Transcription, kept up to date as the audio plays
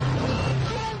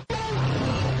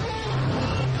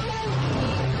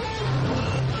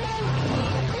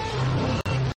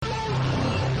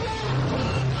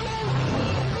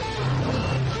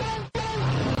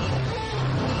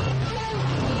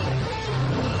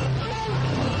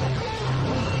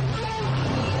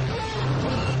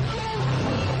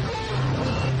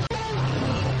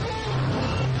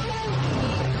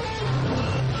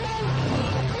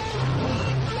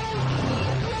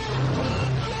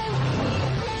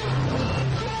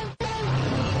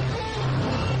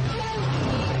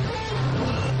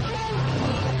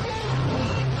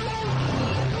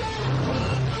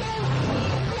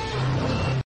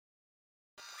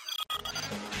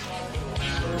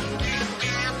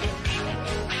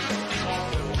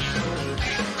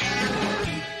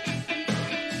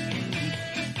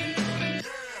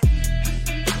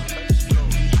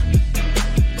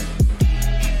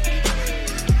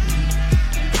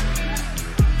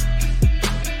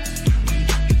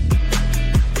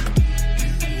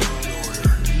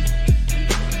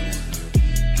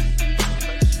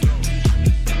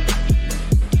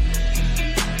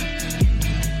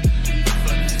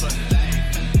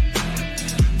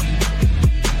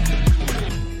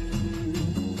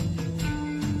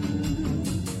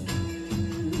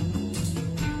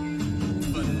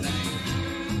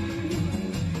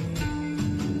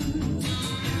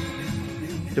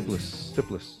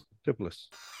Tipless. You're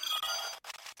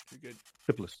good.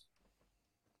 Tipless.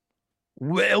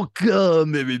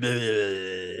 Welcome,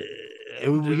 everybody.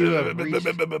 We have reached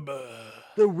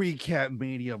the recap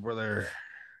mania, brother.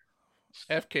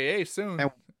 FKA soon. And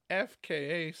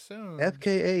FKA soon.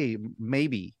 FKA,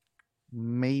 maybe.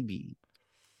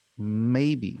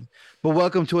 But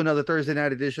welcome to another Thursday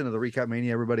night edition of the Recap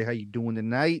Mania. Everybody, how you doing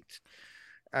tonight?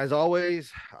 As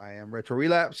always, I am Retro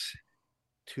Relapse.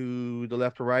 To the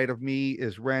left or right of me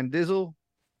is Rand Dizzle.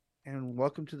 And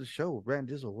welcome to the show. Rand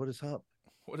Dizzle, what is up?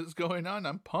 What is going on?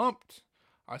 I'm pumped.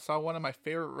 I saw one of my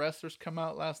favorite wrestlers come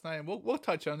out last night, and we'll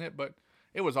touch on it, but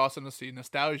it was awesome to see.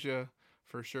 Nostalgia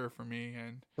for sure for me.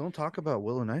 And don't talk about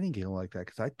Willow Nightingale like that,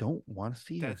 because I don't want to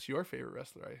see her. That's your favorite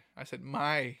wrestler. I said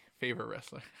my favorite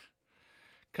wrestler.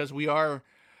 Because we are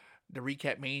the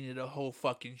Recap Mania the whole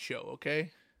fucking show,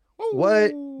 okay? Woo!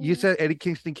 What? You said Eddie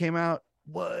Kingston came out?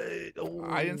 What? Oh.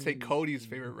 I didn't say Cody's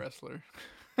favorite wrestler.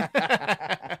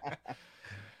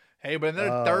 Hey, but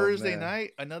another Thursday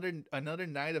night, another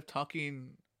night of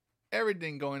talking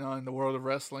everything going on in the world of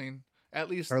wrestling. At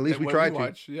least we try to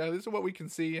watch. Yeah, this is what we can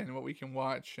see and what we can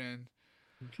watch. And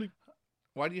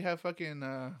why do you have fucking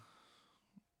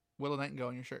Willow Nightingale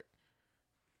on your shirt?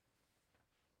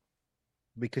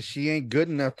 Because she ain't good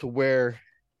enough to wear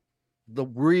the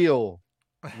real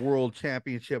world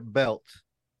championship belt.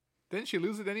 Didn't she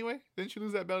lose it anyway? Didn't she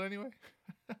lose that belt anyway?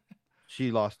 She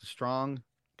lost the strong.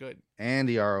 Good. And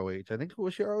the ROH. I think,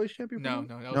 was she ROH champion? No,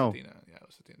 that was Athena. Yeah, it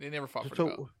was Athena. They never fought for the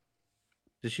belt.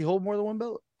 Did she hold more than one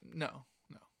belt? No.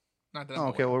 Not that. Oh,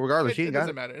 okay, well, regardless, she ain't got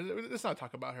it. Doesn't matter. Let's not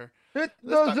talk about her. It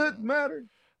doesn't matter.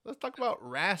 Let's talk about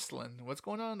wrestling. What's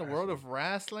going on in the world of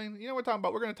wrestling? You know what we're talking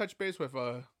about? We're going to touch base with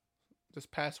this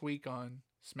past week on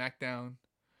SmackDown,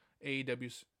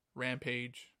 AEW's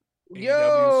Rampage.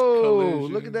 Yo,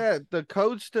 look at that. The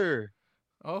Coaster.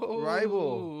 Oh.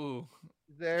 Rival.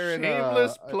 There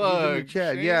shameless plug. In the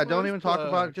chat. Shameless don't even plug. talk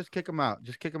about it. Just kick them out.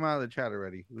 Just kick them out of the chat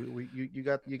already. You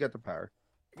got the power.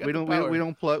 We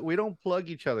don't plug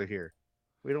each other here.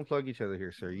 We don't plug each other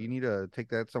here, sir. You need to take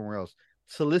that somewhere else.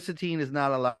 Soliciting is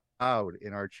not allowed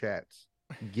in our chats.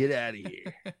 Get out of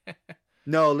here.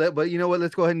 No, but you know what?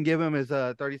 Let's go ahead and give him his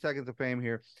 30 seconds of fame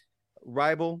here.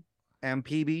 Rival and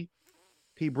PB,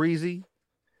 P Breezy,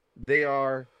 they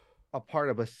are a part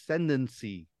of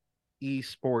Ascendancy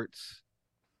Esports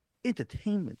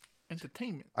Entertainment.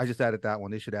 I just added that one.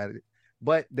 They should add it.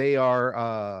 But they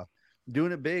are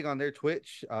doing it big on their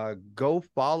Twitch. Go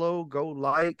follow, go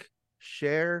like,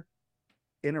 share,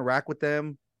 interact with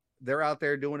them. They're out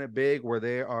there doing it big where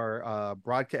they are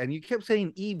broadcast. And you kept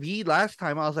saying EV last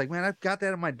time. I was like, man, I've got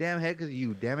that in my damn head because of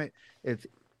you. Damn it. It's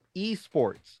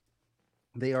esports.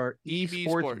 They are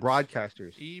esports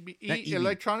broadcasters.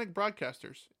 Electronic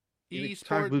broadcasters.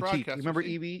 Esports broadcasters. You remember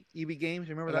EV Games?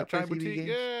 You remember that place, EV Games?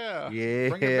 Yeah.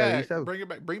 Bring it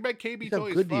back. Bring back KB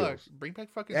Toys. Good deals. Bring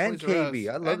back fucking and Toys R Us. KB.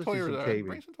 I love to see some KB.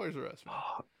 Bring some Toys R Us.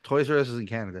 Toys R Us is in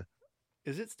Canada.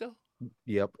 Is it still?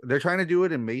 Yep. They're trying to do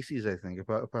it in Macy's, I think, if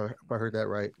I heard that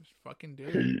right. Just fucking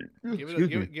do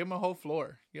it. Give them a whole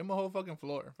floor. Give them a whole fucking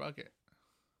floor. Fuck it.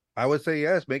 I would say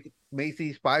yes. Make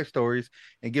Macy's 5 stories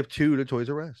and give 2 to Toys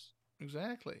R Us.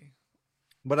 Exactly.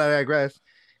 But I digress.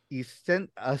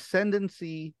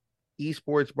 Ascendancy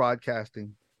Esports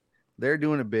Broadcasting. They're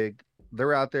doing it big.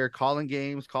 They're out there calling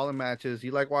games, calling matches.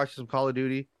 You like watching some Call of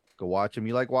Duty? Go watch them.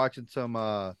 You like watching some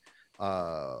what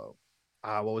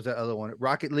was that other one?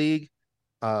 Rocket League.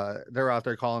 They're out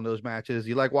there calling those matches.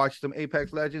 You like watching some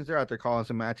Apex Legends? They're out there calling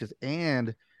some matches.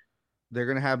 And they're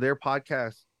gonna have their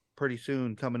podcast pretty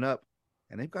soon coming up.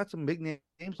 And they've got some big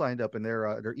names lined up in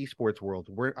their esports world.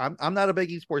 I'm not a big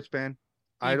esports fan.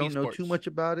 I don't know too much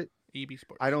about it. EB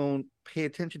Sports. I don't pay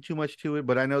attention too much to it,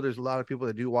 but I know there's a lot of people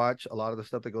that do watch a lot of the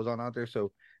stuff that goes on out there.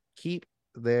 So keep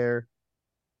your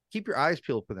eyes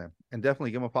peeled for them, and definitely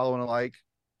give them a follow and a like.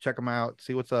 Check them out,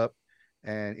 see what's up,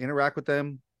 and interact with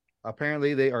them.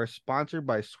 Apparently, they are sponsored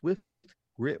by Swift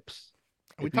Grips.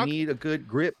 If you need a good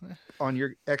grip on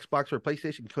your Xbox or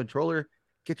PlayStation controller,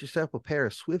 get yourself a pair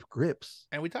of Swift Grips.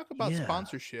 And we talk about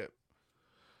sponsorship.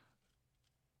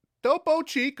 Topo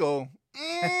Chico.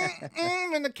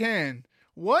 In the can.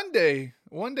 One day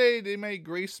they may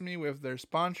grace me with their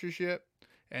sponsorship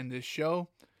and this show.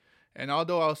 And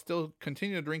although I'll still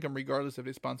continue to drink them regardless if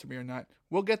they sponsor me or not,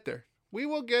 we'll get there. We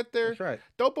will get there. That's right.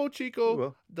 Topo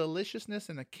Chico, deliciousness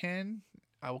in a can.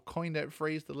 I will coin that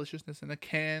phrase, deliciousness in a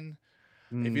can.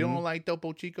 Mm-hmm. If you don't like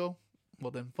Topo Chico,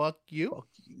 well then fuck you.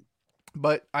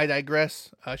 But I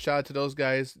digress. Shout out to those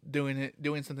guys doing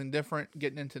something different,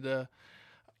 getting into the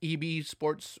EB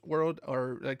sports world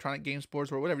or electronic game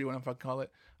sports or whatever you want to fucking call it.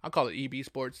 I call it EB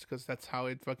Sports because that's how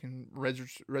it fucking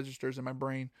registers in my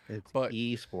brain. It's but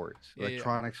esports,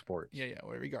 electronic sports. Yeah.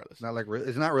 Well, regardless,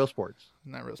 it's not real sports.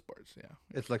 Not real sports. Yeah,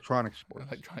 it's electronic sports.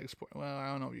 Electronic sport. Well,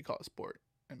 I don't know if you call it sport.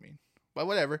 I mean, but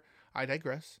whatever. I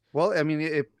digress. Well, I mean,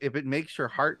 if it makes your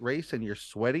heart race and you're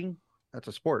sweating, that's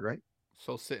a sport, right?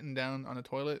 So sitting down on a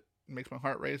toilet makes my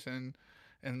heart race and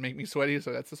make me sweaty.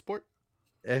 So that's a sport.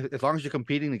 As long as you're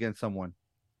competing against someone.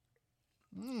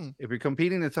 If you're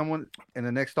competing with someone in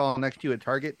the next stall next to you at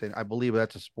Target, then I believe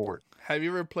that's a sport. Have you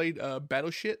ever played Battle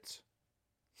Shits?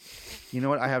 You know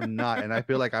what? I have not, and I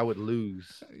feel like I would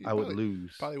lose. Would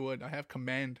lose. Probably would. I have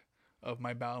command of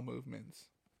my bowel movements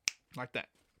like that.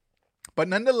 But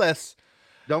nonetheless,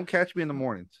 don't catch me in the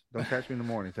mornings.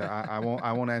 I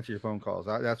won't answer your phone calls.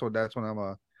 That's when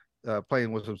I'm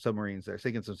playing with some submarines. There,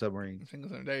 sinking some submarines.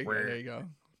 There you go.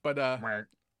 But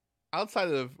outside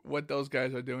of what those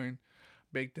guys are doing,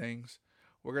 big things,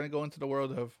 we're gonna go into the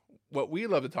world of what we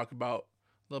love to talk about,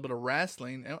 a little bit of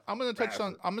wrestling, and I'm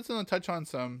just gonna touch on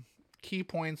some key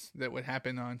points that would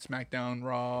happen on SmackDown,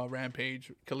 Raw,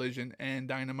 Rampage, Collision, and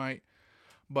Dynamite.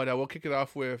 But we'll kick it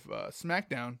off with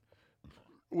SmackDown.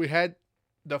 We had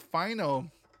the final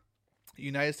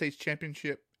United States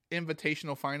Championship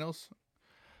Invitational Finals.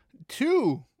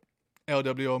 2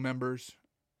 LWO members,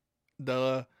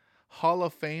 the Hall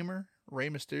of Famer Rey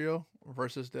Mysterio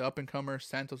versus the up-and-comer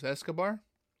Santos Escobar.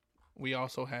 We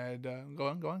also had... Go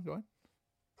on.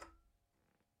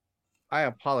 I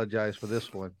apologize for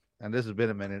this one, and this has been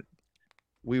a minute.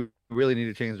 We really need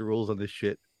to change the rules on this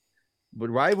shit. But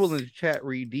Rival in the chat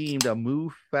redeemed a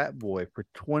Move Fat Boy for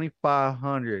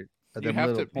 2,500. You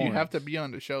have to be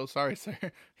on the show. Sorry, sir.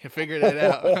 You figured it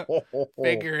out.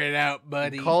 Figure it out,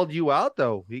 buddy. He called you out,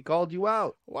 though. He called you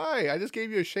out. Why? I just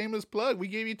gave you a shameless plug. We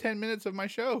gave you 10 minutes of my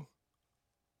show.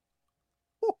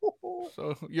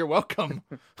 So you're welcome.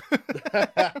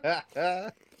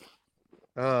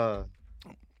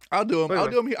 I'll do them.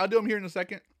 Anyway. I'll do them here in a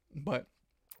second. But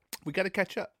we got to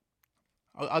catch up.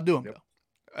 I'll do them though.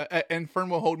 And Fern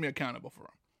will hold me accountable for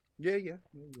them. Yeah.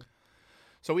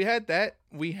 So we had that.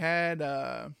 We had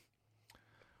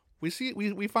we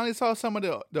finally saw some of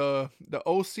the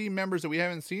OC members that we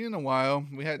haven't seen in a while.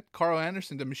 We had Carl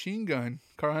Anderson, the Machine Gun.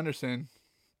 Carl Anderson.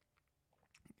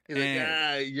 He's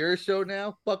like, your show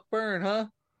now? Fuck Fern, huh?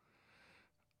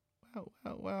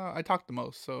 Well, I talk the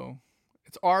most, so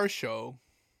it's our show.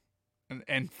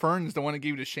 And Fern's the one that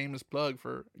gave you the shameless plug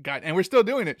for God, and we're still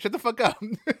doing it. Shut the fuck up.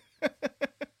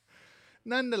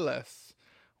 Nonetheless,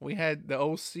 we had the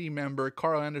OC member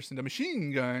Carl Anderson, the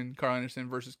Machine Gun Carl Anderson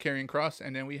versus Karrion Kross,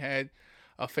 and then we had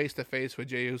a face-to-face with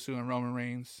Jey Uso and Roman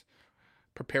Reigns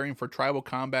preparing for tribal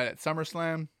combat at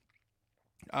SummerSlam.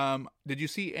 Did you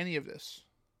see any of this?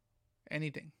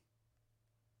 Anything?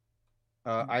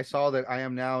 I saw that I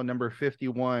am now number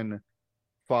 51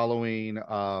 following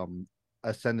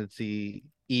Ascendancy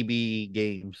EB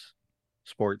Games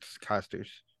sports casters.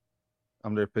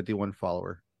 I'm their 51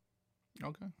 follower.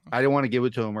 Okay. I didn't want to give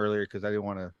it to him earlier because I didn't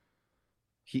want to.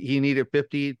 He needed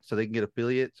 50 so they can get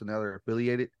affiliate. So now they're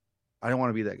affiliated. I didn't want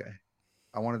to be that guy.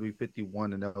 I wanted to be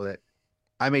 51 to know that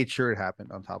I made sure it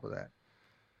happened on top of that.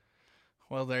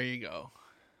 Well, there you go.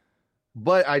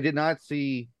 But I did not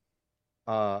see.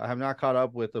 I have not caught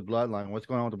up with the Bloodline. What's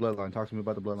going on with the Bloodline? Talk to me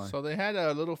about the Bloodline. So they had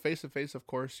a little face-to-face, of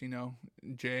course,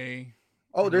 Jay.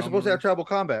 Oh, they're supposed to have tribal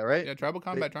combat, right? Yeah, tribal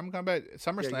combat,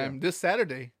 SummerSlam this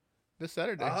Saturday.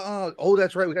 Oh,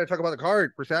 that's right. We got to talk about the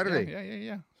card for Saturday.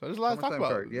 Yeah. So there's a lot to talk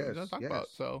about. Yes.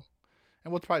 So,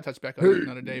 and we'll probably touch back on it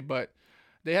another day. But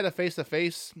they had a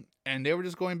face-to-face, and they were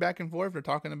just going back and forth. They're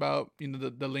talking about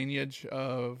the lineage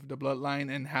of the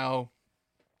Bloodline and how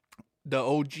the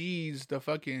OGs,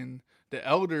 the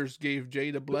elders gave Jay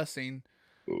the blessing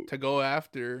to go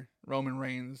after Roman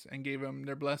Reigns and gave him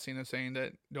their blessing of saying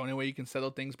that the only way you can settle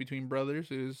things between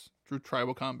brothers is through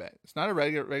tribal combat. It's not a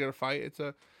regular fight. It's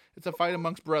a fight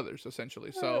amongst brothers,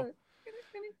 essentially. So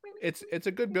it's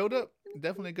a good build-up.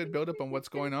 Definitely a good build-up on what's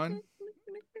going on.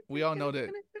 We all know that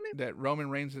Roman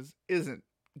Reigns isn't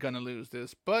going to lose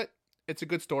this, but it's a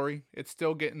good story. It's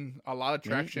still getting a lot of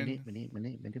traction.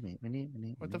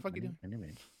 What the fuck are you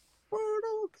doing?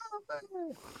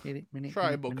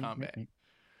 Tribal combat.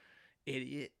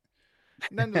 Idiot.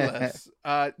 Nonetheless,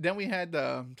 then we had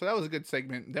so that was a good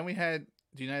segment. Then we had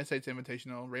the United States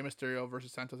Invitational, Rey Mysterio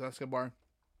versus Santos Escobar.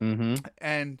 Mm-hmm.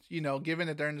 And given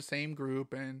that they're in the same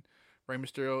group, and Rey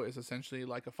Mysterio is essentially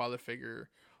like a father figure,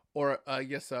 or I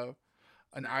guess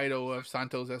an idol of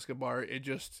Santos Escobar,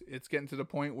 it's getting to the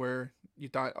point where you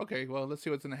thought, okay, well, let's see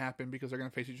what's going to happen because they're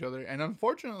going to face each other. And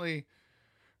unfortunately,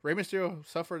 Rey Mysterio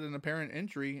suffered an apparent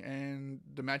injury and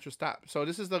the match was stopped. So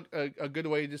this is a good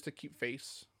way just to keep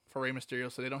face for Rey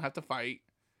Mysterio, so they don't have to fight.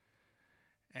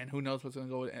 And who knows what's going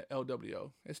to go with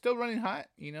LWO. It's still running hot,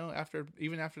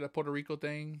 even after the Puerto Rico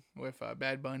thing with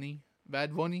Bad Bunny.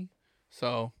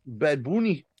 So Bad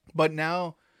Bunny. But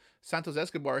now Santos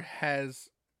Escobar has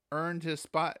earned his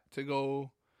spot to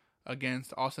go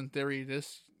against Austin Theory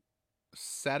this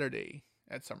Saturday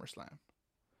at SummerSlam.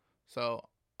 So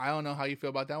I don't know how you feel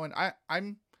about that one. I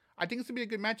think it's gonna be a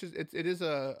good match. It is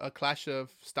a clash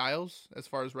of styles as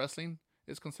far as wrestling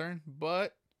is concerned,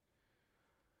 but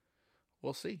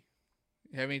we'll see.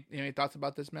 You have any thoughts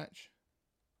about this match?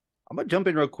 I'm gonna jump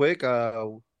in real quick.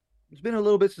 It's been a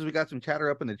little bit since we got some chatter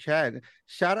up in the chat.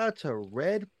 Shout out to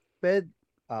Red Fed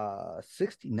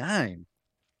 69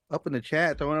 up in the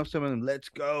chat, throwing up some of them "Let's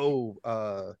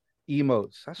go"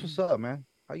 emotes. That's what's up, man.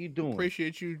 How you doing?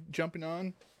 Appreciate you jumping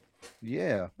on.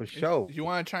 Yeah, for sure. If you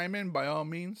want to chime in, by all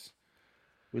means.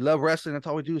 We love wrestling. That's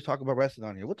all we do is talk about wrestling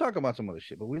on here. We'll talk about some other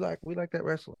shit, but we like that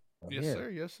wrestling. Yes, sir.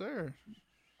 Yes, sir.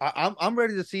 I'm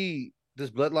ready to see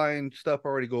this bloodline stuff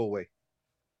already go away.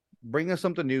 Bring us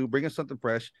something new. Bring us something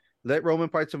fresh. Let Roman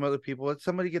fight some other people. Let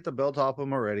somebody get the belt off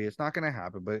him already. It's not going to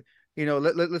happen, but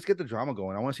let's get the drama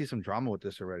going. I want to see some drama with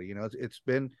this already. It's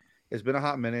been a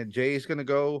hot minute. Jay's going to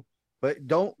go, but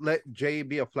don't let Jay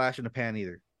be a flash in the pan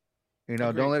either.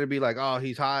 Agreed. Don't let it be like, oh,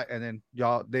 he's hot, and then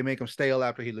they make him stale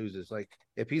after he loses. Like,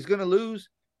 if he's going to lose,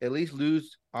 at least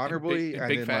lose honorably in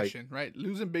big fashion, right?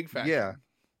 Lose in big fashion.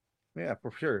 Yeah,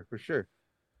 for sure.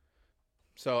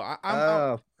 So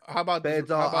how about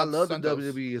Beds? How about I love Santos?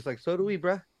 the WWE. It's like, so do we,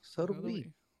 bruh. So do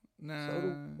we. Nah, so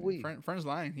do we. Friend's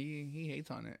lying. He hates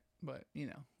on it, but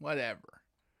whatever.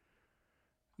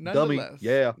 Dummy.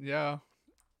 Yeah. You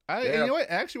know what?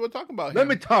 Actually, we'll talk about him. Let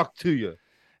me talk to you.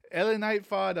 LA Knight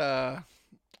fought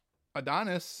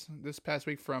Adonis this past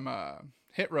week from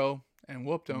Hit Row and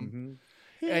whooped him.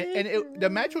 Mm-hmm. And the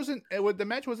match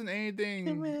wasn't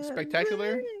anything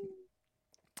spectacular.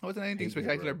 It wasn't anything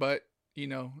spectacular, but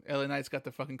LA Knight's got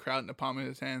the fucking crowd in the palm of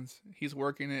his hands. He's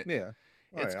working it. Yeah.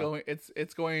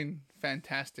 It's going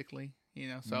fantastically,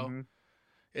 so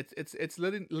it's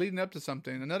leading up to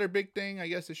something. Another big thing I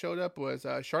guess that showed up was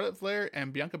Charlotte Flair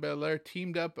and Bianca Belair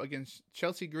teamed up against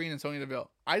Chelsea Green and Sonya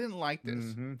Deville. I didn't like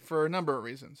this for a number of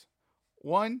reasons.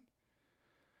 One,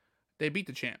 they beat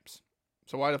the champs.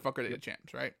 So why the fuck are they the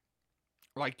champs, right?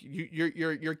 Like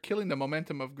you're killing the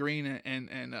momentum of Green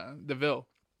and Deville.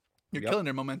 You're killing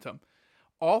their momentum.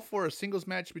 All for a singles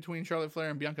match between Charlotte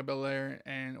Flair and Bianca Belair,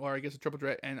 or I guess a triple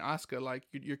threat and Asuka. Like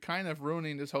you're kind of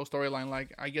ruining this whole storyline.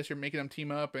 Like I guess you're making them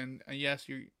team up, and yes,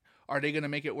 are they going to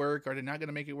make it work? Are they not going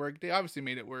to make it work? They obviously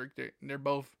made it work. They're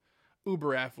both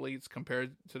uber athletes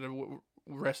compared to the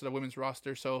rest of the women's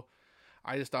roster. So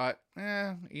I just thought,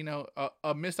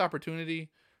 a missed opportunity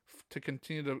to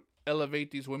continue to elevate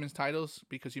these women's titles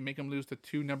because you make them lose to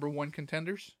two number one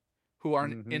contenders who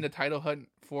aren't in the title hunt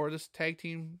for this tag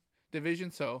team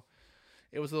division. So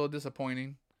it was a little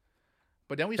disappointing.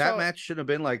 But then that match should have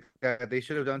been like they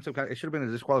should have done some kind. It should have been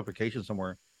a disqualification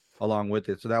somewhere along with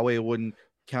it, so that way it wouldn't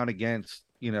count against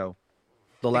the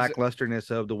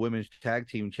lacklusterness of the women's tag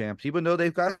team champs. Even though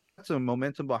they've got some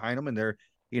momentum behind them and they're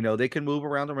they can move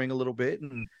around the ring a little bit,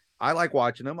 and I like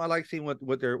watching them. I like seeing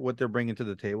what they're bringing to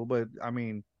the table. But I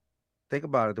mean, think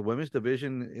about it. The women's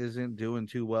division isn't doing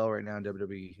too well right now in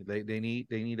WWE. They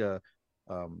need a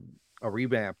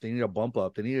revamp. They need a bump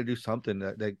up. They need to do something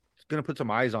that's going to put some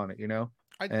eyes on it,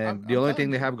 And the only thing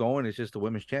they have going is just the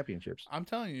women's championships. I'm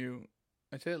telling you,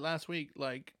 I said it last week.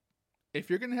 Like, if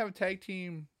you're going to have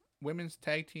a women's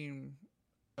tag team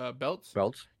belts,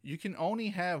 you can only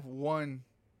have one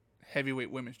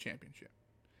heavyweight women's championship,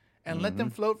 and let them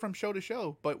float from show to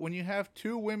show. But when you have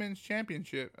two women's champions,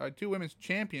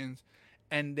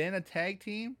 and then a tag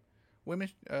team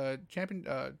women's champion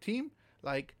team,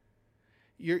 like.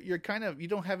 You're kind of, you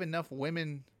don't have enough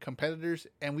women competitors,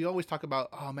 and we always talk about,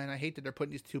 oh man, I hate that they're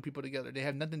putting these two people together. They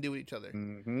have nothing to do with each other.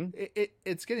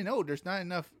 It's getting old. There's not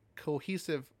enough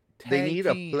cohesive tag They need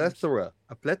teams. a plethora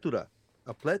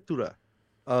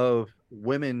of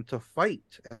women to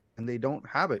fight, and they don't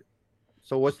have it.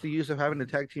 So what's the use of having the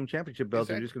tag team championship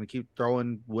belts? Exactly. They're just going to keep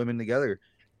throwing women together.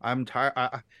 I'm tired.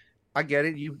 I get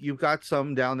it. You've got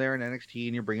some down there in NXT,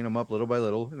 and you're bringing them up little by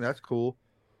little, and that's cool.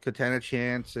 Katana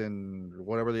Chance and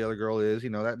whatever the other girl is,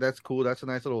 that's cool. That's a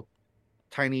nice little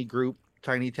tiny group,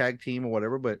 tiny tag team or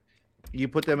whatever. But you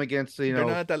put them against, they're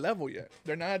not at that level yet.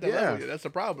 Level yet. That's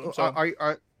the problem. So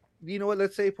you know what?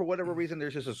 Let's say for whatever reason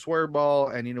there's just a swerve ball,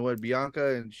 and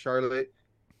Bianca and Charlotte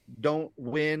don't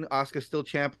win. Asuka's still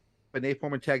champ, and they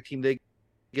form a tag team. They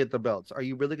get the belts. Are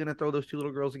you really going to throw those two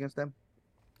little girls against them?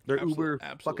 They're uber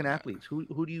fucking athletes.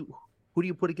 Who do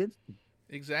you put against them?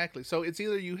 Exactly. So it's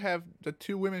either you have the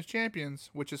 2 women's champions,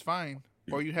 which is fine,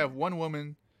 or you have 1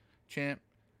 woman champ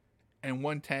and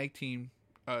 1 tag team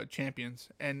champions,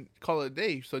 and call it a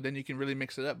day. So then you can really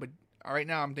mix it up. But right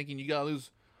now, I'm thinking you gotta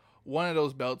lose one of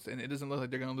those belts, and it doesn't look like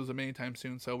they're gonna lose them anytime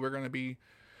soon. So we're gonna be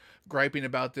griping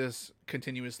about this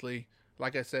continuously.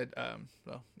 Like I said, I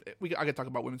could talk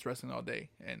about women's wrestling all day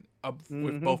and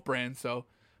with both brands. So,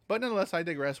 but nonetheless, I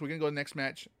digress. We're gonna go to the next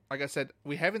match. Like I said,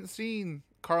 we haven't seen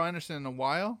Carl Anderson in a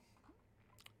while,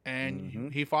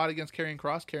 and he fought against Karrion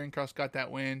Kross. Karrion Kross got that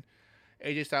win.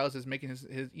 AJ Styles is making his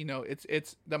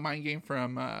it's the mind game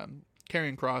from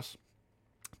Karrion Kross.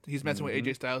 He's messing with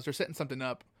AJ Styles. They're setting something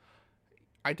up.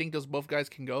 I think those both guys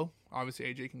can go. Obviously,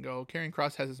 AJ can go. Karrion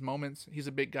Kross has his moments. He's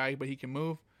a big guy, but he can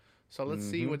move. So let's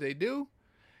see what they do.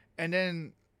 And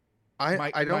then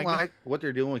I don't like what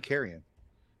they're doing with Karrion.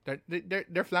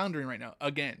 They're floundering right now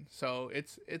again. So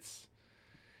it's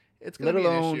gonna be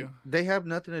an issue. They have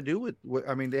nothing to do with.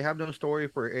 I mean, they have no story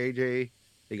for AJ.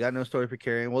 They got no story for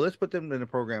Karrion. Well, let's put them in a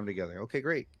program together. Okay,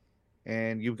 great.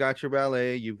 And you've got your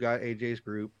ballet. You've got AJ's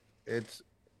group. It's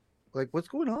like, what's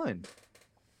going on?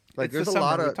 Like, there's a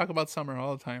lot of. We talk about summer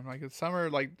all the time. Like, it's summer.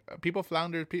 Like, people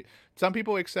flounder. Some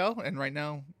people excel, and right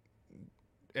now,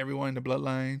 everyone in the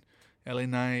bloodline, LA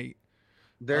Knight.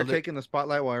 They're taking the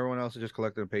spotlight while everyone else is just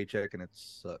collecting a paycheck, and it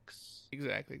sucks.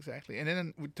 Exactly. And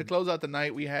then to close out the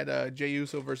night, we had Jey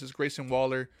Uso versus Grayson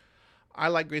Waller. I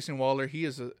like Grayson Waller. He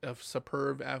is a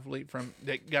superb athlete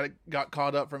that got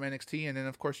caught up from NXT, and then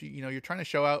of course you're trying to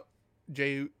show out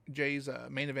Jay's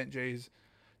main event Jay's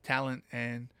talent,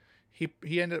 and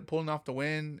he ended up pulling off the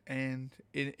win. And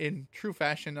in true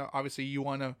fashion, obviously you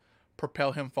want to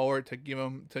propel him forward to give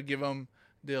him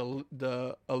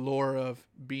the allure of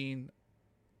being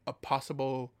a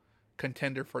possible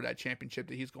contender for that championship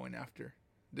that he's going after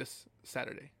this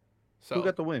Saturday. So who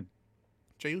got the win?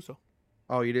 Jey Uso.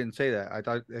 Oh, you didn't say that. I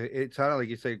thought it sounded like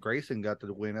you said Grayson got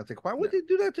the win. I was like, why would they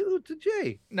do that to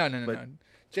Jay? No.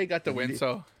 Jay got the win,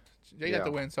 so got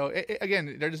the win. So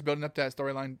again, they're just building up that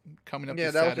storyline coming up.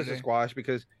 Yeah, that Saturday. Was just a squash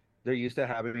because they're used to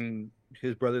having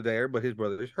his brother there, but his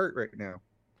brother's hurt right now.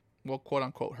 Well, quote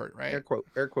unquote hurt, right? Air quotes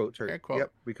hurt. Air quote.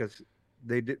 Yep, because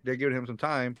they're giving him some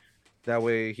time. That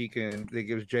way they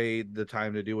gives Jay the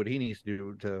time to do what he needs to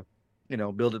do to,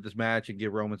 build up this match and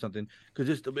give Roman something, because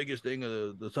it's the biggest thing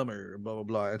of the summer, blah, blah,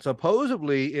 blah. And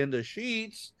supposedly in the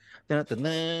sheets,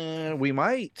 we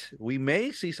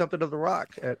may see something of The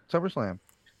Rock at SummerSlam.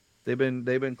 They've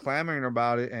been clamoring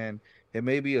about it, and it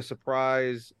may be a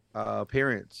surprise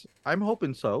appearance. I'm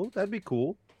hoping so. That'd be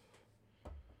cool.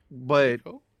 But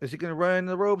is he going to run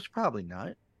the ropes? Probably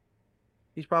not.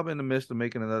 He's probably in the midst of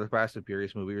making another Fast and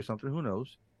Furious movie or something. Who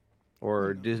knows?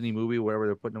 Or Disney movie, whatever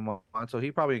they're putting him on. So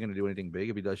he probably ain't going to do anything big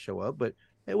if he does show up. But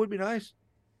it would be nice.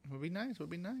 Would be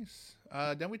nice.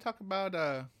 Then we talk about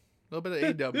a little bit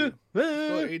of AW.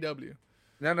 Let's go AW.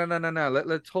 No.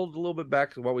 Let's hold a little bit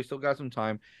back while we still got some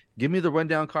time. Give me the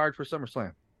rundown card for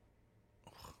SummerSlam.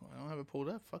 I don't have it pulled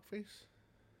up. Fuckface.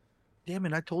 Damn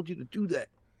it! I told you to do that.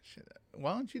 Shit.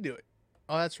 Why don't you do it?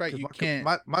 Oh, that's right. You can't.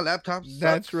 My laptop sucks.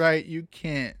 That's right. You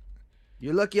can't.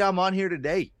 You're lucky I'm on here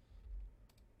today.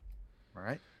 All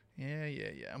right.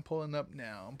 Yeah. I'm pulling up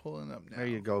now. There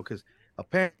you go. Because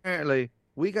apparently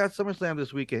we got SummerSlam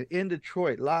this weekend in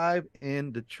Detroit, live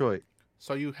in Detroit.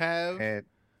 So you have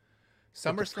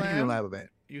SummerSlam live event.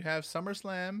 You have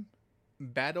SummerSlam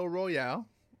Battle Royale,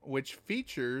 which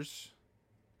features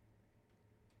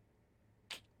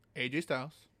AJ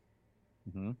Styles,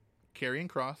 Karrion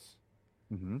Kross,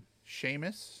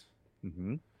 Sheamus,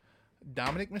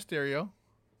 Dominic Mysterio,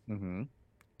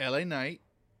 LA Knight,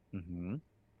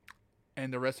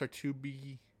 and the rest are to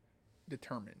be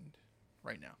determined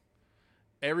right now.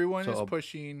 Everyone is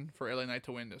pushing for LA Knight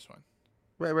to win this one.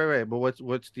 Right. But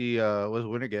what's the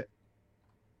winner get?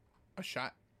 A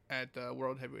shot at the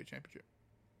World Heavyweight Championship.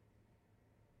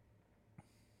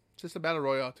 It's just a battle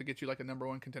royale to get you like a number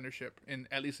one contendership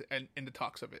at least in the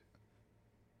talks of it.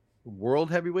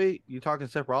 World Heavyweight? You talking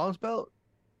Seth Rollins belt?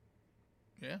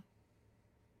 Yeah.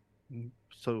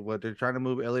 So what, they're trying to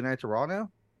move LA Knight to Raw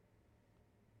now?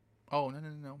 Oh,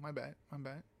 no. My bad.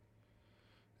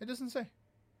 It doesn't say.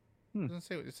 It doesn't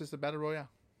say. It's just a battle royale.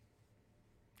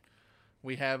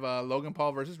 We have Logan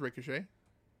Paul versus Ricochet.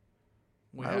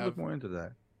 I'll look more into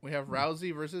that. We have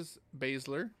Rousey versus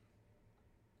Baszler.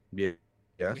 Yeah.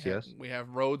 Yes. We have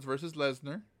Rhodes versus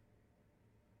Lesnar.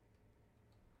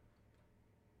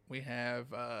 We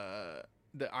have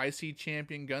the IC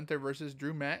champion Gunther versus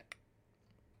Drew Mack.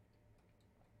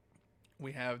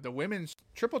 We have the women's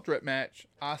triple threat match,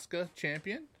 Asuka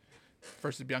champion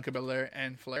versus Bianca Belair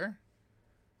and Flair.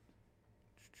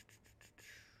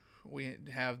 We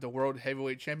have the World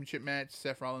Heavyweight Championship match: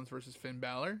 Seth Rollins versus Finn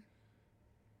Balor.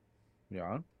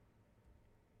 Yeah.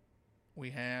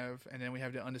 And then we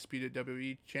have the undisputed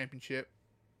WWE Championship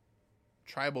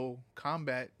Tribal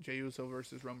Combat: Jey Uso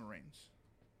versus Roman Reigns,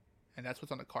 and that's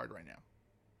what's on the card right now.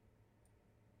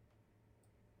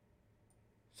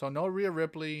 So no Rhea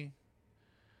Ripley,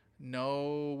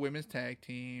 no women's tag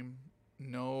team,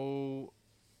 no.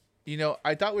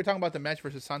 I thought we were talking about the match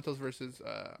versus Santos versus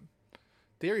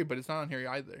Theory, but it's not on here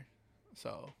either.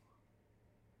 So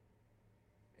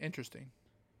interesting.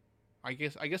 I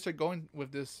guess they're going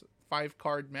with this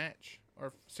 5-card match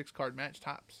or 6-card match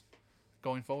tops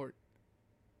going forward.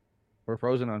 We're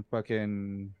frozen on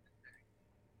fucking.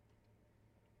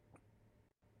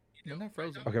 They're not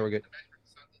frozen. Okay, we're good.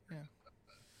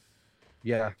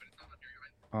 Yeah.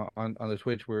 On the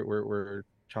Switch, we're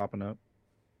chopping up.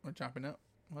 We're chopping up.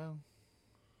 Well,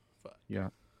 fuck. Yeah.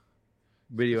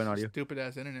 Video and audio. Stupid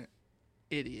ass internet.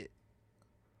 Idiot.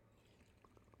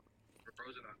 We're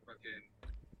frozen on fucking.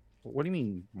 What do you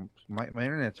mean? My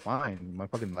internet's fine. My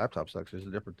fucking laptop sucks. There's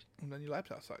a difference. And then your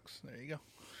laptop sucks. There you go.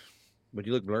 But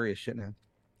you look blurry as shit now.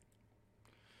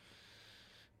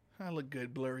 I look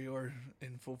good, blurry or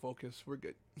in full focus. We're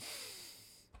good.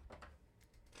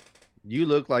 You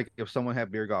look like if someone had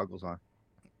beer goggles on.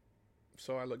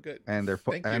 So I look good. And they're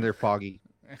foggy. And they're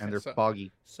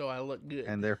foggy. So I look good.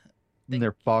 And they're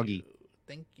foggy.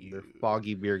 Thank you. They're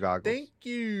foggy beer goggles. Thank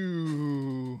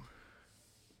you.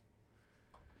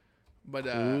 But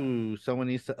ooh, someone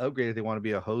needs to upgrade if they want to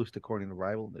be a host, according to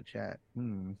Rival in the chat.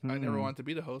 Mm-hmm. I never want to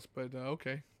be the host, but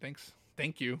okay. Thanks.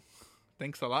 Thank you.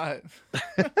 Thanks a lot.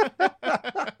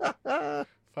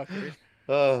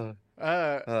 Fucker.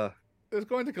 Let's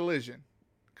go into Collision.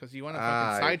 Because you want to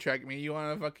fucking sidetrack me. You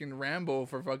want to fucking ramble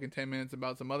for fucking 10 minutes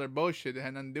about some other bullshit that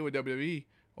had nothing to do with WWE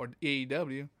or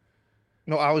AEW.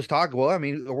 No, I was talking. Well, I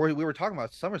mean, we were talking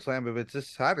about SummerSlam. If it's this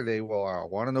Saturday, well, I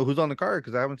want to know who's on the card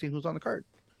because I haven't seen who's on the card.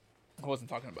 I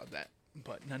wasn't talking about that,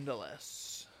 but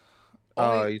nonetheless.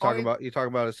 You talking about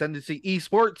Ascendancy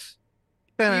Esports?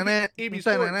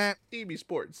 EB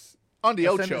Sports on the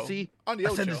Ocho. On the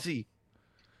Ocho. Ascendancy.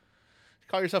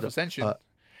 Call yourself Ascension.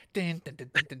 Ascension.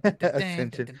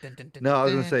 No, I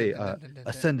was gonna say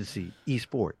Ascendancy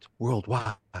Esports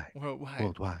Worldwide.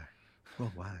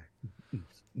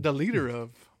 The leader of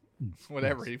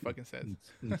whatever he fucking says.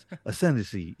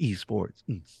 Ascendancy Esports.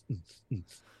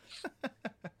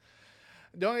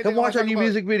 Come watch our new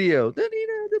music video. The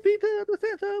Nina, the Pita, the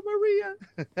Santa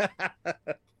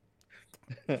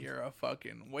Maria. You're a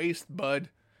fucking waste, bud.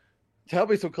 Tell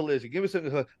me some Collision. Give me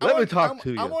some. Let me talk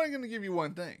to you. I'm only going to give you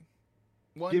one thing.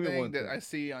 One thing that I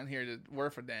see on here that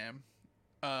worth a damn.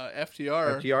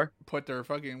 FTR put their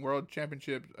fucking world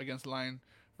championship against the line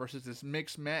versus this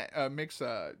mixed match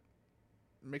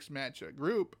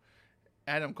group,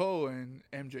 Adam Cole and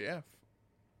MJF.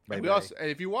 We also,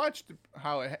 if you watched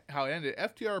how it ended,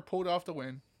 FTR pulled off the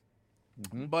win,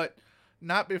 but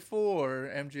not before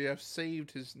MJF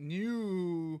saved his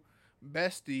new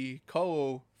bestie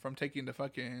Cole from taking the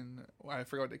fucking, I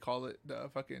forgot what they call it, the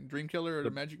fucking Dream Killer or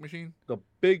the Magic Machine, the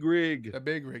big rig.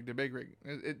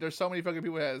 There's so many fucking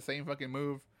people that have the same fucking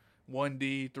move,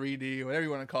 1D, 3D, whatever you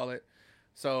want to call it.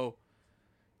 So,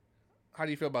 how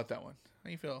do you feel about that one? How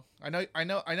do you feel? I know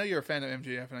you're a fan of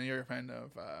MJF, and I know you're a fan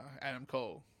of Adam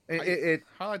Cole.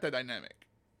 How like that dynamic?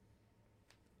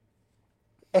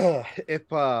 If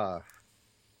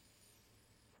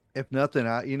nothing,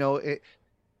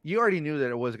 you already knew that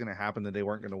it was going to happen, that they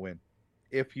weren't going to win.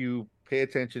 If you pay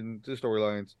attention to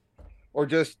storylines or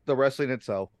just the wrestling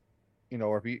itself,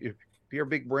 or if you're a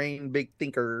big brain, big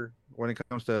thinker when it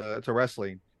comes to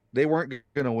wrestling, they weren't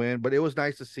going to win. But it was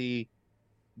nice to see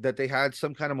that they had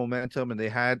some kind of momentum and they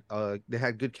had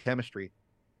good chemistry,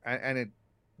 and it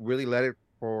really let it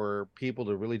for people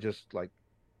to really just like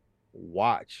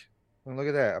watch. And look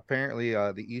at that. Apparently,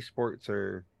 the esports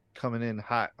are coming in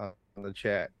hot on the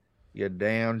chat. You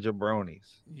damn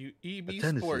jabronis. You EB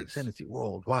Sports. Ascendancy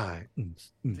Worldwide.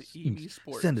 The EB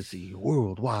Sports. Ascendancy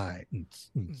Worldwide.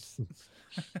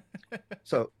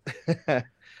 So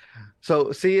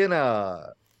seeing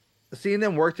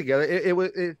them work together,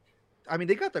 it I mean,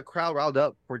 they got the crowd riled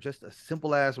up for just a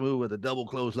simple ass move with a double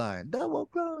clothesline.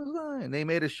 They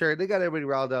made a shirt. They got everybody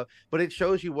riled up, but it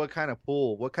shows you what kind of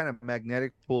pull, what kind of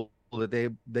magnetic pull that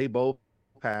they both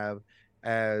have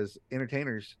as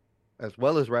entertainers as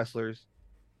well as wrestlers,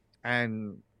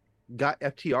 and got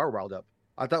FTR riled up.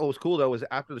 I thought what was cool though was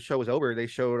after the show was over, they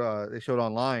showed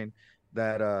online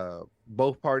that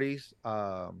both parties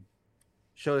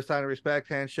showed a sign of respect,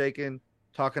 handshaking,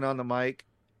 talking on the mic.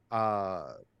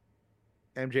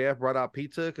 MJF brought out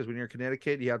pizza because when you're in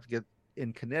Connecticut, you have to get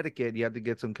in Connecticut, you had to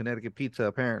get some Connecticut pizza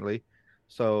apparently.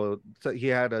 So he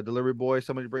had a delivery boy,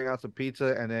 somebody bring out some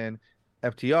pizza, and then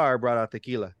FTR brought out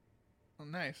tequila. Oh,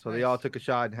 nice, So they nice. all took a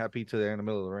shot and had pizza there in the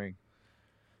middle of the ring.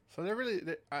 So they're really,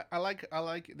 I like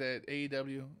that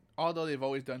AEW, although they've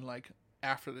always done like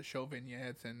after the show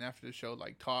vignettes and after the show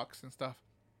like talks and stuff.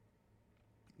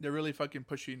 They're really fucking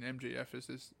pushing MJF as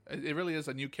this. It really is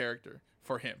a new character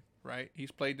for him, right?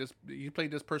 He's played this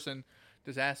person,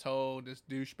 this asshole, this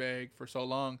douchebag for so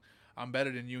long. I'm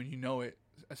better than you, and you know it.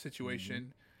 A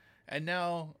situation, and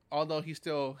now although he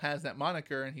still has that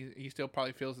moniker, and he still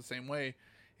probably feels the same way,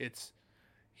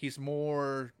 he's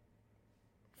more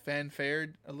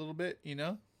fanfared a little bit. You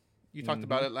know, you talked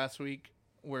about it last week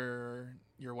where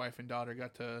your wife and daughter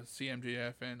got to see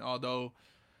MJF, and although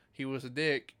he was a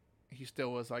dick, he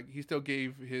still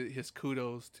gave his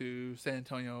kudos to San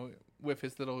Antonio with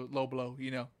his little low blow.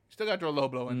 You know, he still got to throw a low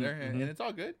blow in there, and it's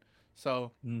all good.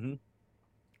 So, hanging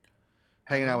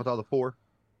out with all the four.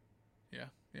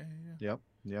 Yeah.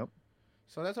 Yep.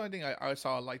 So that's the only thing I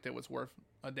saw like that was worth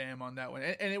a damn on that one,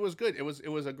 and it was good. It was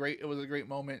a great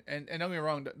moment. And don't get me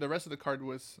wrong, the rest of the card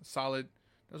was solid.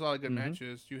 There was a lot of good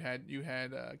matches. You had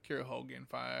Kira Hogan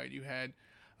fight. You had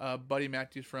Buddy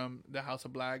Matthews from the House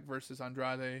of Black versus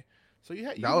Andrade. So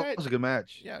that was a good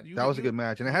match. Yeah, that was a good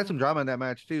match, and it had some drama in that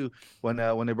match too when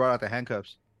they brought out the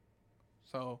handcuffs.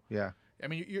 So yeah, I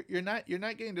mean you're not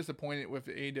getting disappointed with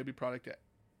the AEW product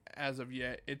as of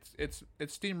yet. It's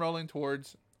steamrolling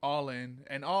towards All In,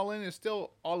 and All In is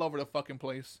still all over the fucking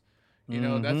place. You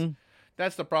know,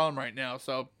 that's the problem right now.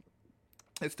 So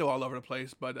it's still all over the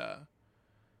place. But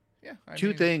yeah.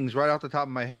 Two things right off the top of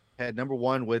my head. Number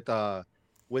one, with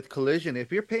Collision,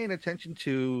 if you're paying attention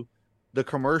to the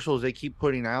commercials they keep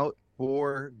putting out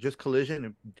for just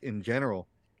Collision in general,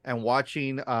 and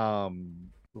watching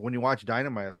when you watch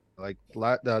Dynamite, like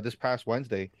this past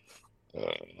Wednesday,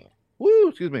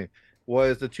 excuse me,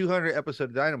 was the 200 episode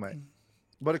of Dynamite.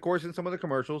 But of course, in some of the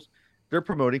commercials, they're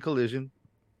promoting Collision,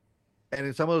 and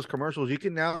in some of those commercials, you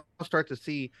can now start to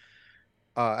see,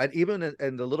 and even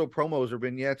in the little promos or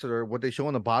vignettes or what they show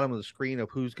on the bottom of the screen of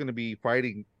who's going to be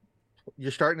fighting,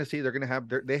 you're starting to see they're going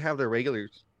to have their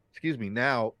regulars. Excuse me,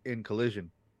 now in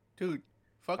Collision. Dude,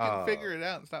 fucking figure it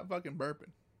out and stop fucking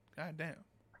burping. God damn.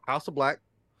 House of Black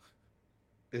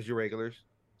is your regulars.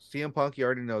 CM Punk, you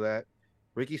already know that.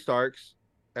 Ricky Starks,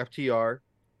 FTR,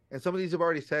 and some of these have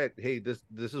already said, "Hey, this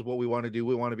is what we want to do.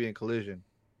 We want to be in Collision."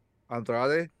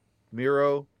 Andrade,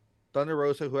 Miro, Thunder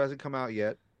Rosa, who hasn't come out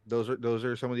yet. Those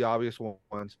are some of the obvious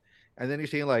ones. And then you're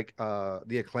seeing like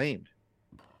the Acclaimed.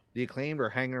 The Acclaimed are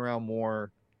hanging around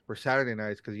more for Saturday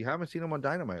nights because you haven't seen them on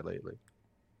Dynamite lately.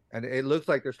 And it looks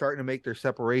like they're starting to make their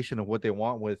separation of what they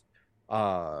want with,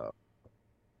 I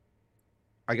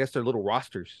guess, their little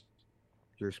rosters.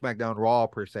 Your SmackDown Raw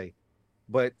per se,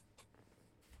 but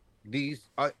these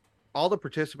all the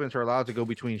participants are allowed to go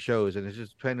between shows, and it's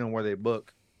just depending on where they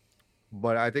book.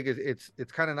 But I think it's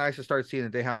kind of nice to start seeing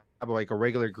that they have like a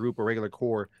regular group, a regular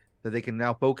core that they can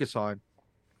now focus on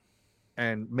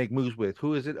and make moves with.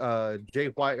 Who is it? Jay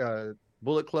White,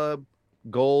 Bullet Club,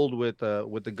 Gold with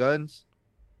the Guns.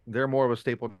 They're more of a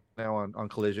staple now on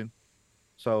Collision.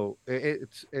 So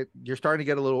you're starting to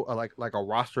get a little like a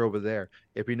roster over there.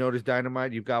 If you notice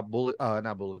Dynamite, you've got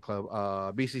not Bullet Club,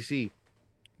 BCC.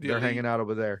 They're hanging out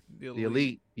over there. The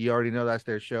Elite. You already know that's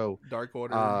their show. Dark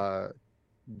Order.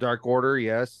 Dark Order,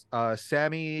 yes.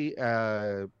 Sammy,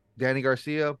 Danny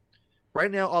Garcia.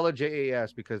 Right now, all of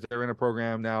JAS because they're in a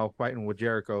program now fighting with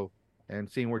Jericho and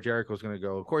seeing where Jericho's going to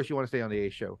go. Of course, you want to stay on the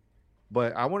A show,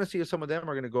 but I want to see if some of them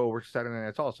are going to go over Saturday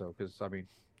nights also because I mean.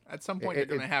 At some point, you're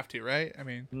going to have to, right? I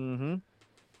mean,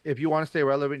 if you want to stay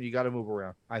relevant, you got to move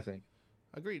around. I think.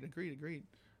 Agreed.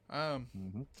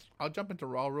 I'll jump into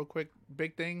Raw real quick.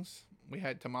 Big things. We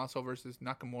had Tommaso versus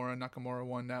Nakamura. Nakamura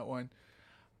won that one.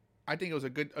 I think it was a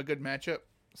good matchup.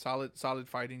 Solid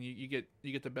fighting. You get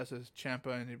the best of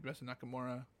Ciampa and the best of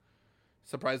Nakamura.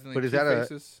 Surprisingly, but is that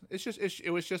faces.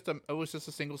 It was just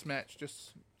a singles match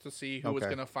just to see who was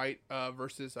going to fight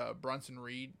versus Bronson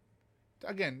Reed.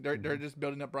 Again, they're just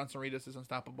building up Bronson Reed as this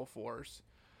unstoppable force.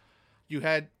 You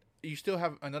still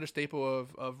have another staple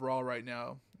of Raw right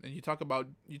now, and you talk about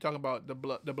the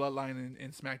bloodline in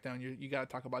SmackDown. You got to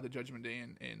talk about the Judgment Day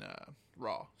in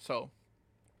Raw. So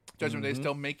Judgment Day is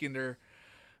still making their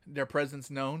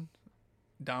presence known.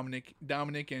 Dominic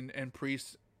and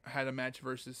Priest had a match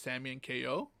versus Sammy and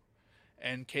KO,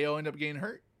 and KO ended up getting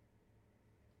hurt.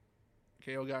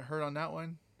 KO got hurt on that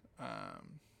one.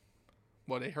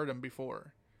 Well, they hurt him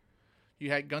before.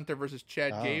 You had Gunther versus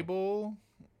Chad Gable.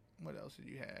 What else did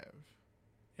you have?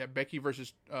 You had Becky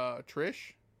versus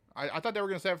Trish. I thought they were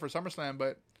going to save it for SummerSlam,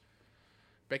 but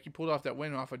Becky pulled off that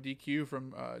win off a DQ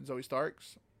from Zoe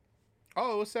Starks.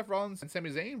 Oh, it was Seth Rollins and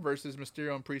Sami Zayn versus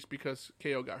Mysterio and Priest because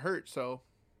KO got hurt. So,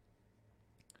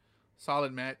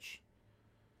 solid match.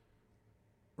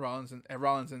 Rollins and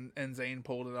Zayn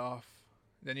pulled it off.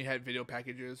 Then you had video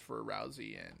packages for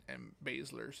Rousey and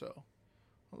Baszler. So,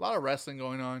 a lot of wrestling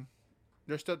going on.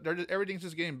 Everything's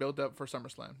just getting built up for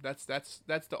SummerSlam. That's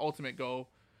the ultimate goal.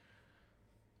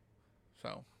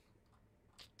 So,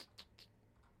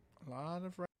 a lot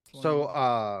of wrestling.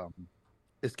 So,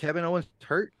 is Kevin Owens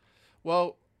hurt?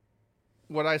 Well,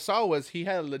 what I saw was he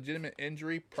had a legitimate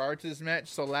injury prior to this match.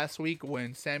 So last week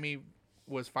when Sammy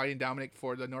was fighting Dominic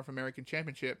for the North American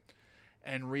Championship,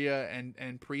 and Rhea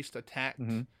and Priest attacked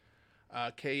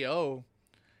KO,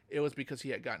 it was because he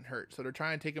had gotten hurt. So they're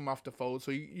trying to take him off the fold.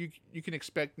 So you can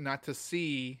expect not to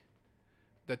see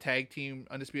the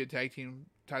undisputed tag team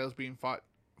titles being fought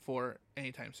for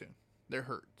anytime soon. They're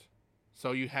hurt.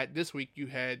 So this week you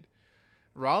had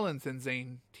Rollins and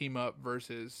Zayn team up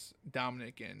versus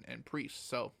Dominic and Priest.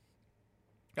 So,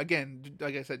 again,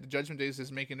 like I said, the Judgment Days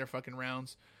is making their fucking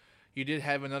rounds. You did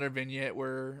have another vignette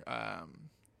where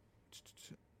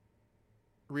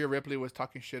Rhea Ripley was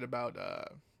talking shit about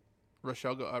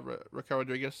Raquel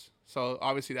Rodriguez. So,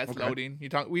 obviously, that's loading.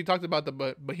 We talked about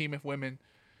the behemoth women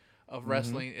of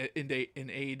wrestling in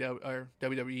AEW or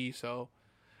WWE. So,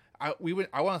 I want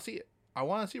to see it. I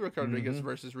want to see Raquel Rodriguez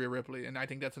versus Rhea Ripley, and I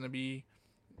think that's going to be,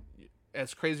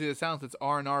 as crazy as it sounds, it's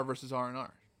R&R versus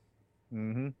R&R.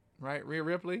 Right? Rhea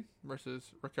Ripley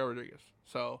versus Raquel Rodriguez.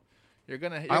 So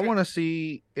I want to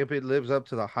see if it lives up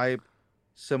to the hype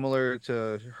similar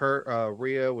to her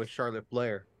Rhea with Charlotte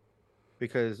Flair,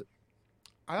 because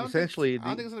I don't think it's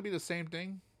going to be the same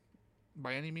thing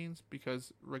by any means,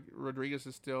 because Rodriguez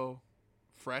is still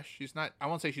fresh. She's not. I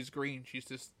won't say she's green. She's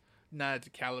just not at the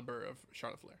caliber of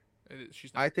Charlotte Flair.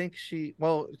 She's not. I think she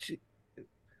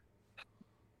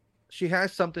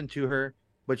has something to her,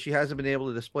 but she hasn't been able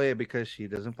to display it because she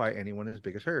doesn't fight anyone as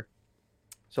big as her.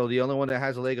 So the only one that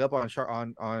has a leg up on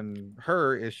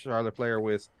her is Charlotte Flair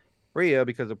with Rhea,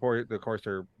 because of course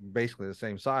they're basically the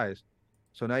same size.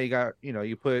 So now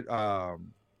you put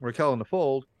Raquel in the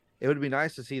fold. It would be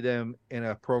nice to see them in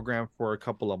a program for a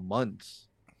couple of months,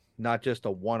 not just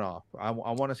a one-off. I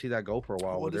want to see that go for a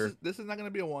while. Well, this is not going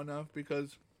to be a one-off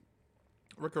because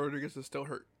Raquel Rodriguez is still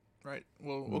hurt. Right.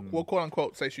 We'll quote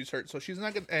unquote say she's hurt, so she's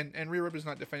not gonna. And Rhea Ripley's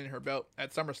not defending her belt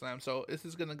at SummerSlam, so this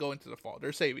is gonna go into the fall.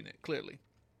 They're saving it clearly.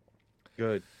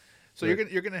 Good. So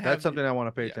Good. You're gonna have. That's something I want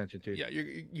to pay attention to. Yeah,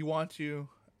 you want to,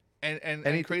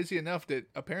 and crazy enough that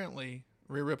apparently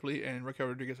Rhea Ripley and Raquel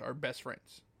Rodriguez are best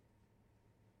friends.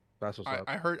 That's what's up.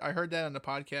 I heard that on the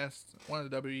podcast, one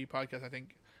of the WWE podcasts, I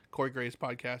think Corey Gray's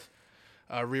podcast.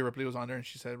 Rhea Ripley was on there, and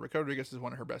she said Raquel Rodriguez is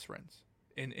one of her best friends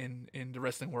in the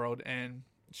wrestling world, and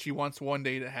she wants one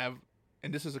day to have,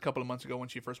 and this is a couple of months ago when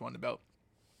she first won the belt,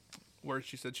 where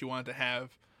she said she wanted to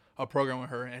have a program with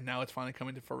her, and now it's finally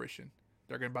coming to fruition.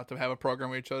 They're about to have a program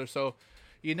with each other. So,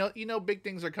 big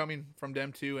things are coming from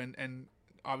them too, and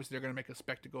obviously they're going to make a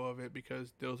spectacle of it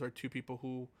because those are two people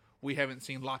who we haven't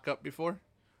seen lock up before,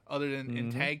 other than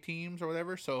in tag teams or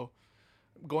whatever. So,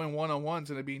 going one-on-one is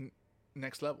going to be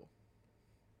next level.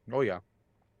 Oh yeah.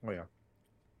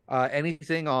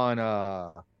 Anything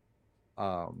on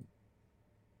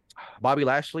Bobby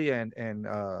Lashley and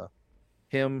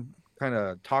him kind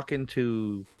of talking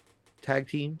to tag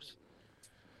teams?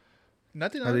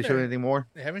 Nothing. Have they shown anything more?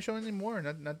 They haven't shown anything more.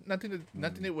 Nothing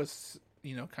that was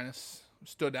kind of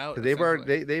stood out.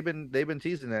 They've been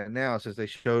teasing that now since they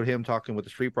showed him talking with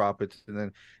the Street Profits, and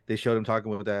then they showed him talking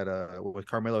with with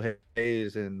Carmelo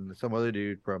Hayes and some other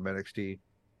dude from NXT.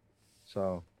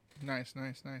 So nice.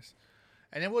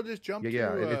 And then we'll just jump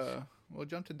we'll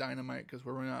jump to Dynamite because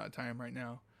we're running out of time right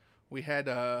now. We had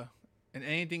an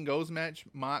Anything Goes match,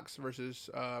 Mox versus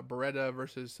Beretta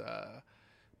versus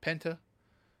Penta.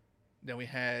 Then we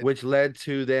had, which led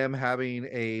to them having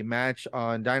a match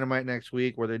on Dynamite next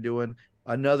week where they're doing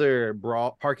another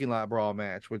parking lot brawl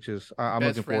match, which is I'm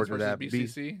looking forward to that.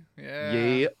 BCC.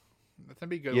 Yeah, that's gonna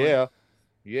be a good one.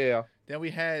 Yeah. Then we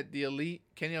had the Elite,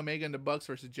 Kenny Omega and the Bucks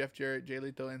versus Jeff Jarrett, Jay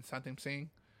Lethal, and Santim Singh.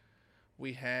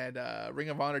 We had Ring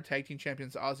of Honor Tag Team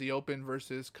Champions Aussie Open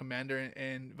versus Commander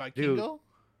and Vikingo. Dude,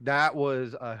 that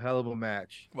was a hell of a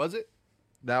match. Was it?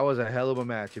 That was a hell of a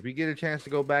match. If you get a chance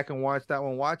to go back and watch that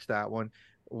one, watch that one.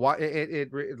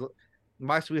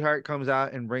 My sweetheart comes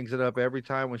out and brings it up every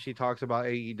time when she talks about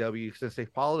AEW, since they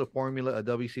follow the formula of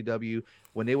WCW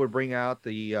when they would bring out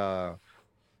the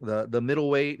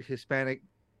middleweight Hispanic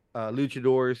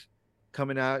luchadors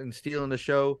coming out and stealing the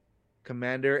show.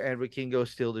 Commander and Vikingo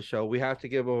steal the show. We have to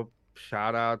give a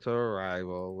shout out to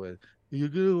Arrival with You're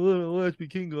gonna want to watch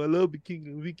Vikingo. I love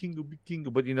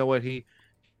Vikingo. But you know what?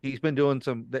 He's been doing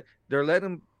some. They're letting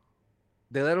him.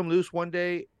 They let him loose one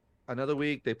day, another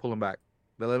week they pull him back.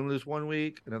 They let him loose one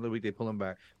week, another week they pull him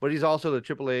back. But he's also the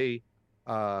AAA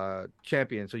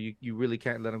champion, so you really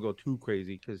can't let him go too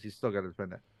crazy because he's still got to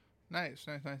defend that. Nice.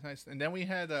 And then we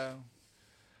had it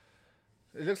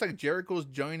looks like Jericho's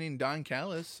joining Don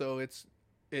Callis, so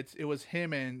it was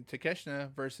him and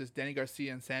Takeshita versus Danny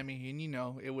Garcia and Sammy,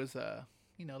 and it was a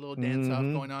little dance off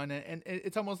going on, and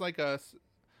it's almost like a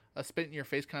spit in your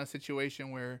face kind of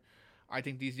situation where I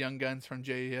think these young guns from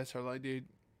JAS are like, dude,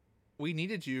 we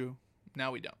needed you,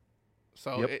 now we don't.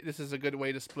 So this is a good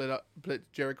way to split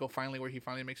Jericho finally, where he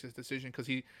finally makes his decision, because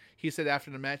he said after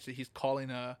the match that he's calling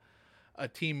a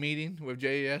team meeting with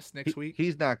JAS next week.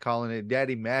 He's not calling it.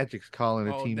 Daddy Magic's calling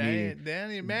a team meeting.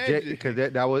 Danny Magic, because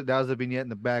that was a vignette in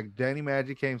the back. Danny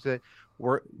Magic came and said,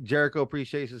 Jericho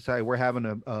appreciates society. We're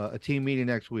having a team meeting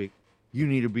next week. You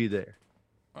need to be there.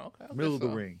 Okay. Middle of the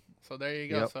ring. So there you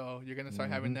go. Yep. So you're gonna start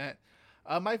having that.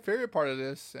 My favorite part of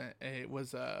this it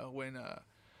was when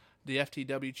the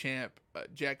FTW champ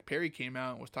Jack Perry came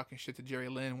out and was talking shit to Jerry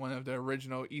Lynn, one of the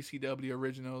original ECW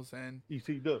originals, and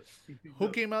who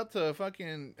came out to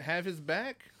fucking have his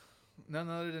back? None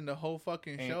other than the whole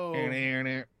fucking show.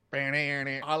 I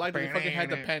like that he fucking had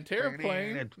the Pantera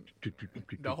playing.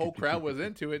 The whole crowd was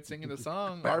into it, singing the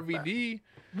song. RVD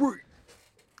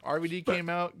came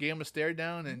out, gave him a stare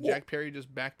down, and Jack Perry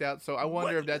just backed out. So I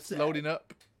wonder if that's loading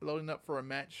up for a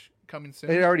match coming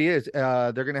soon. It already is.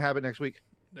 They're gonna have it next week.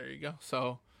 There you go.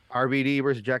 So RVD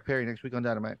versus Jack Perry next week on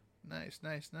Dynamite. Nice.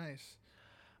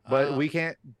 But we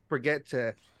can't forget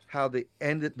how the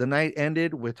night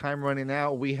ended with time running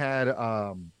out. We had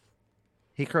Hikaru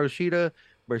Shida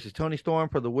versus Toni Storm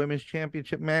for the women's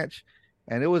championship match.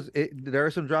 And there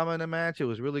was some drama in the match. It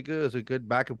was really good. It was a good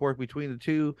back and forth between the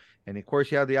two. And of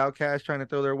course, you have the Outcasts trying to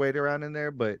throw their weight around in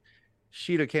there. But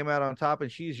Shida came out on top,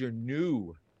 and she's your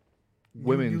new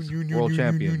women's world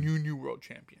champion. New world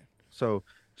champion. So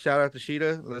shout out to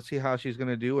Shida. Let's see how she's going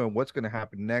to do and what's going to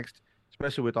happen next,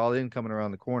 especially with All In coming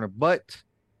around the corner. But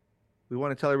we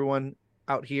want to tell everyone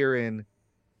out here in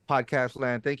podcast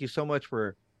land, thank you so much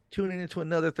for tuning into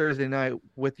another Thursday night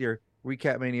with your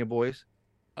Recap Mania boys.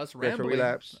 Us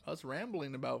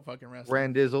rambling about fucking wrestling. Retro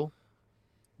and Dizzle.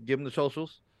 Give them the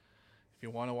socials. If you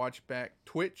want to watch back,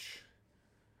 Twitch,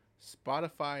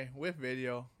 Spotify with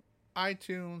video,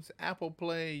 iTunes, Apple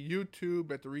Play,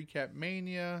 YouTube at the Recap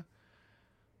Mania.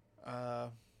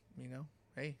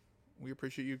 Hey, we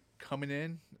appreciate you coming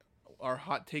in. Our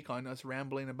hot take on us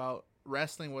rambling about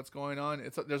wrestling, what's going on.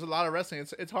 There's a lot of wrestling.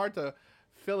 It's hard to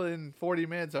fill in 40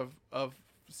 minutes of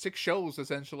 6 shows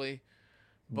essentially,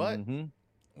 but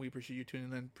we appreciate you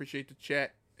tuning in. Appreciate the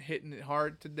chat hitting it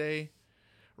hard today.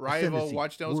 Rival,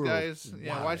 watch those guys.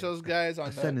 Yeah, watch those guys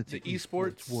on the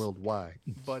esports worldwide.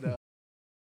 But